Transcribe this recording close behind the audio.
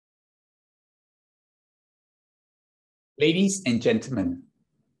Ladies and gentlemen,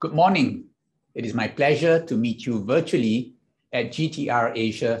 good morning. It is my pleasure to meet you virtually at GTR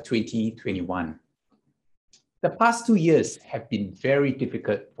Asia 2021. The past 2 years have been very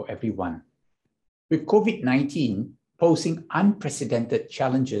difficult for everyone, with COVID-19 posing unprecedented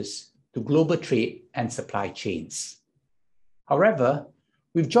challenges to global trade and supply chains. However,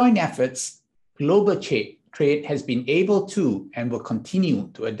 with joint efforts, global trade has been able to and will continue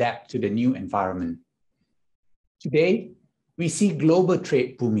to adapt to the new environment. Today, we see global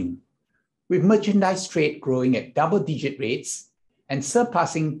trade booming, with merchandise trade growing at double-digit rates and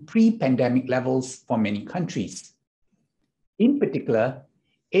surpassing pre-pandemic levels for many countries. In particular,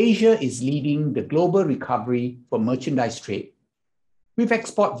 Asia is leading the global recovery for merchandise trade, with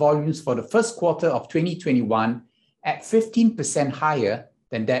export volumes for the first quarter of 2021 at 15% higher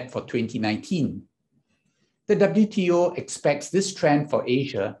than that for 2019. The WTO expects this trend for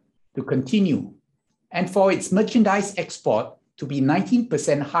Asia to continue and for its merchandise export to be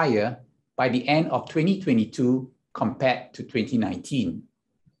 19% higher by the end of 2022 compared to 2019.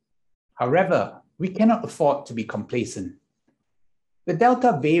 However, we cannot afford to be complacent. The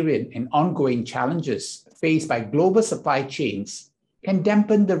Delta variant and ongoing challenges faced by global supply chains can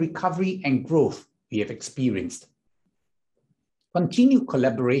dampen the recovery and growth we have experienced. Continued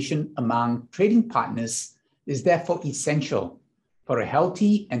collaboration among trading partners is therefore essential for a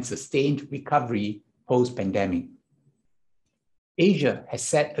healthy and sustained recovery post-pandemic. Asia has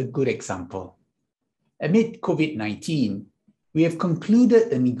set a good example. Amid COVID-19, we have concluded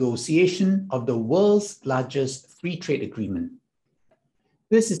the negotiation of the world's largest free trade agreement.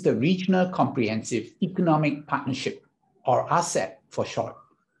 This is the Regional Comprehensive Economic Partnership, or RCEP for short.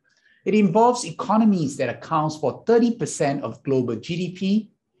 It involves economies that account for 30% of global GDP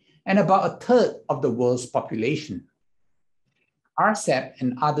and about a third of the world's population. RCEP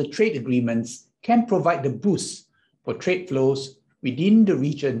and other trade agreements can provide the boost for trade flows within the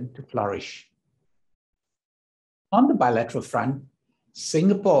region to flourish. On the bilateral front,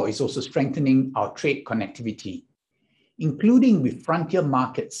 Singapore is also strengthening our trade connectivity, including with frontier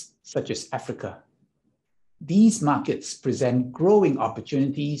markets such as Africa. These markets present growing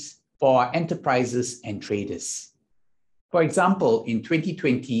opportunities for our enterprises and traders. For example, in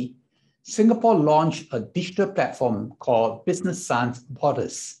 2020, Singapore launched a digital platform called Business Sans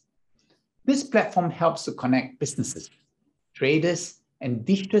Borders. This platform helps to connect businesses, traders, and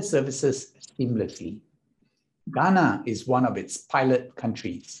digital services seamlessly. Ghana is one of its pilot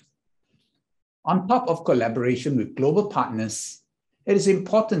countries. On top of collaboration with global partners, it is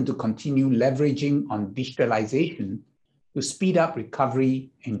important to continue leveraging on digitalisation to speed up recovery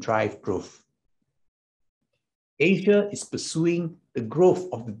and drive growth. Asia is pursuing the growth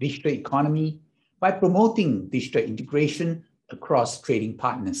of the digital economy by promoting digital integration across trading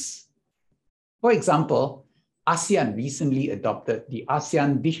partners. For example, ASEAN recently adopted the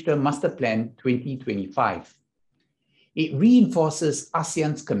ASEAN Digital Master Plan 2025. It reinforces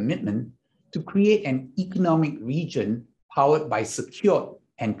ASEAN's commitment to create an economic region powered by secure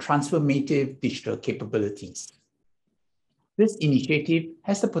and transformative digital capabilities. This initiative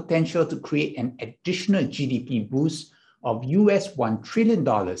has the potential to create an additional GDP boost of $1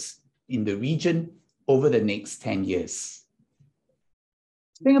 trillion in the region over the next 10 years.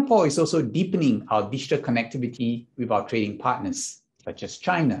 Singapore is also deepening our digital connectivity with our trading partners, such as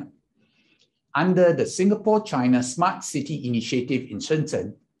China. Under the Singapore-China Smart City Initiative in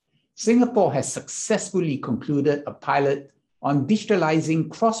Shenzhen, Singapore has successfully concluded a pilot on digitalizing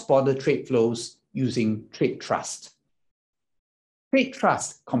cross-border trade flows using Trade Trust. Trade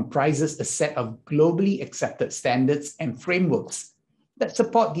Trust comprises a set of globally accepted standards and frameworks that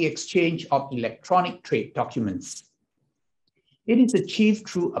support the exchange of electronic trade documents. It is achieved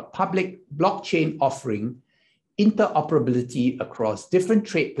through a public blockchain offering interoperability across different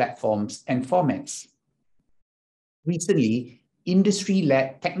trade platforms and formats. Recently,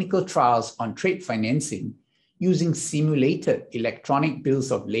 industry-led technical trials on trade financing using simulated electronic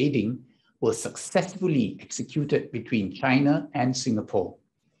bills of lading were successfully executed between China and Singapore.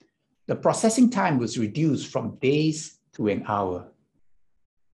 The processing time was reduced from days to an hour.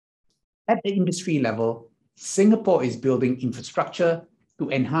 At the industry level, Singapore is building infrastructure to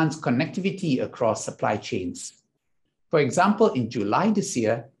enhance connectivity across supply chains. For example, in July this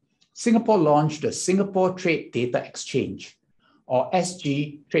year, Singapore launched the Singapore Trade Data Exchange, or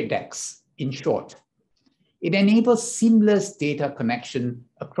SG TradeX in short. It enables seamless data connection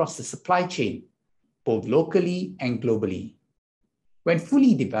across the supply chain, both locally and globally. When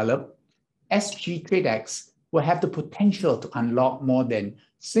fully developed, SG TradeX will have the potential to unlock more than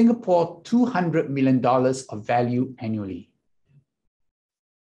Singapore $200 million of value annually.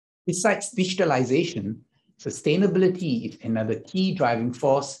 Besides digitalization, sustainability is another key driving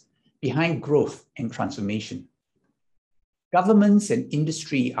force behind growth and transformation. Governments and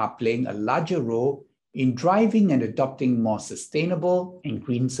industry are playing a larger role in driving and adopting more sustainable and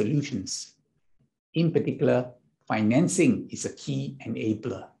green solutions. In particular, financing is a key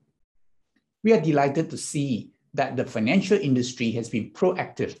enabler. We are delighted to see that the financial industry has been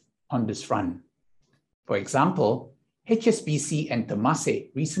proactive on this front. For example, HSBC and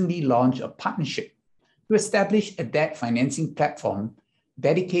Temasek recently launched a partnership to establish a debt financing platform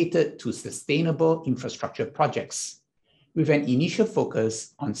dedicated to sustainable infrastructure projects, with an initial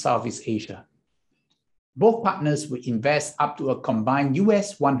focus on Southeast Asia. Both partners will invest up to a combined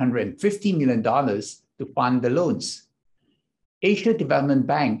US $150 million to fund the loans. Asia Development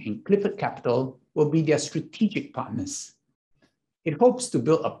Bank and Clifford Capital will be their strategic partners. It hopes to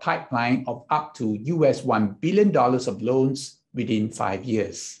build a pipeline of up to US $1 billion of loans within 5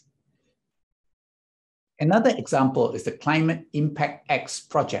 years. Another example is the Climate Impact X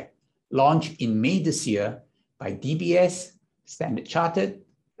project, launched in May this year by DBS, Standard Chartered,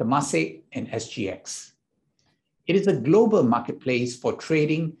 Temasek, and SGX. It is a global marketplace for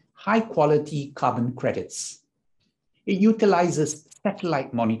trading high-quality carbon credits. It utilizes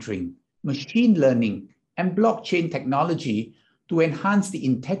satellite monitoring, machine learning, and blockchain technology to enhance the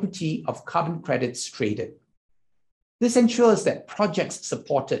integrity of carbon credits traded. This ensures that projects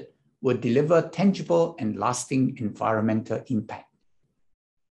supported will deliver tangible and lasting environmental impact.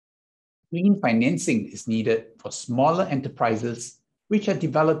 Green financing is needed for smaller enterprises which are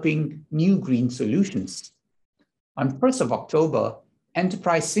developing new green solutions. On 1st of October,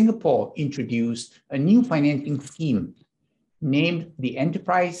 Enterprise Singapore introduced a new financing scheme named the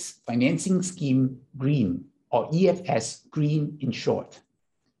Enterprise Financing Scheme Green, or EFS Green in short.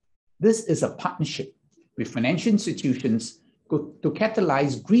 This is a partnership with financial institutions to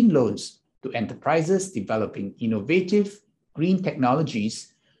catalyze green loans to enterprises developing innovative green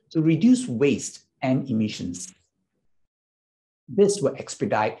technologies to reduce waste and emissions. This will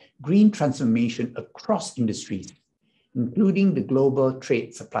expedite green transformation across industries, including the global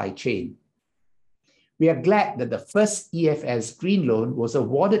trade supply chain. We are glad that the first EFS green loan was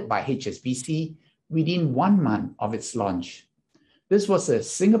awarded by HSBC within 1 month of its launch. This was a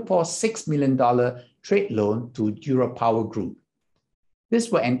Singapore $6 million trade loan to Europower Group. This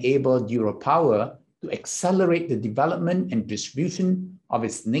will enable Europower to accelerate the development and distribution of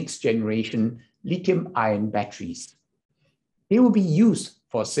its next generation lithium-ion batteries. They will be used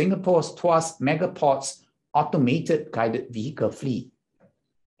for Singapore's Tuas Megaport's automated guided vehicle fleet.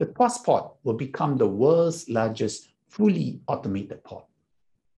 The Tuas port will become the world's largest fully automated port.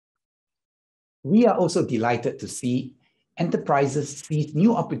 We are also delighted to see enterprises seize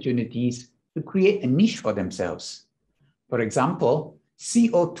new opportunities to create a niche for themselves. For example,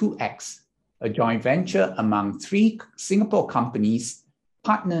 CO2X, a joint venture among 3 Singapore companies,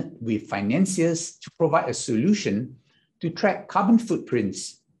 partnered with financiers to provide a solution to track carbon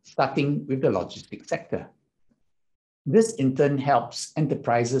footprints, starting with the logistics sector. This in turn helps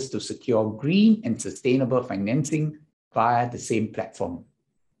enterprises to secure green and sustainable financing via the same platform.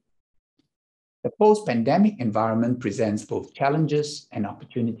 The post-pandemic environment presents both challenges and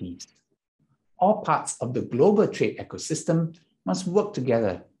opportunities. All parts of the global trade ecosystem must work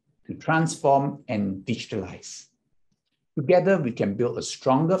together to transform and digitalize. Together, we can build a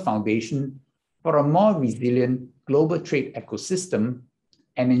stronger foundation for a more resilient global trade ecosystem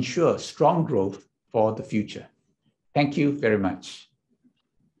and ensure strong growth for the future. Thank you very much.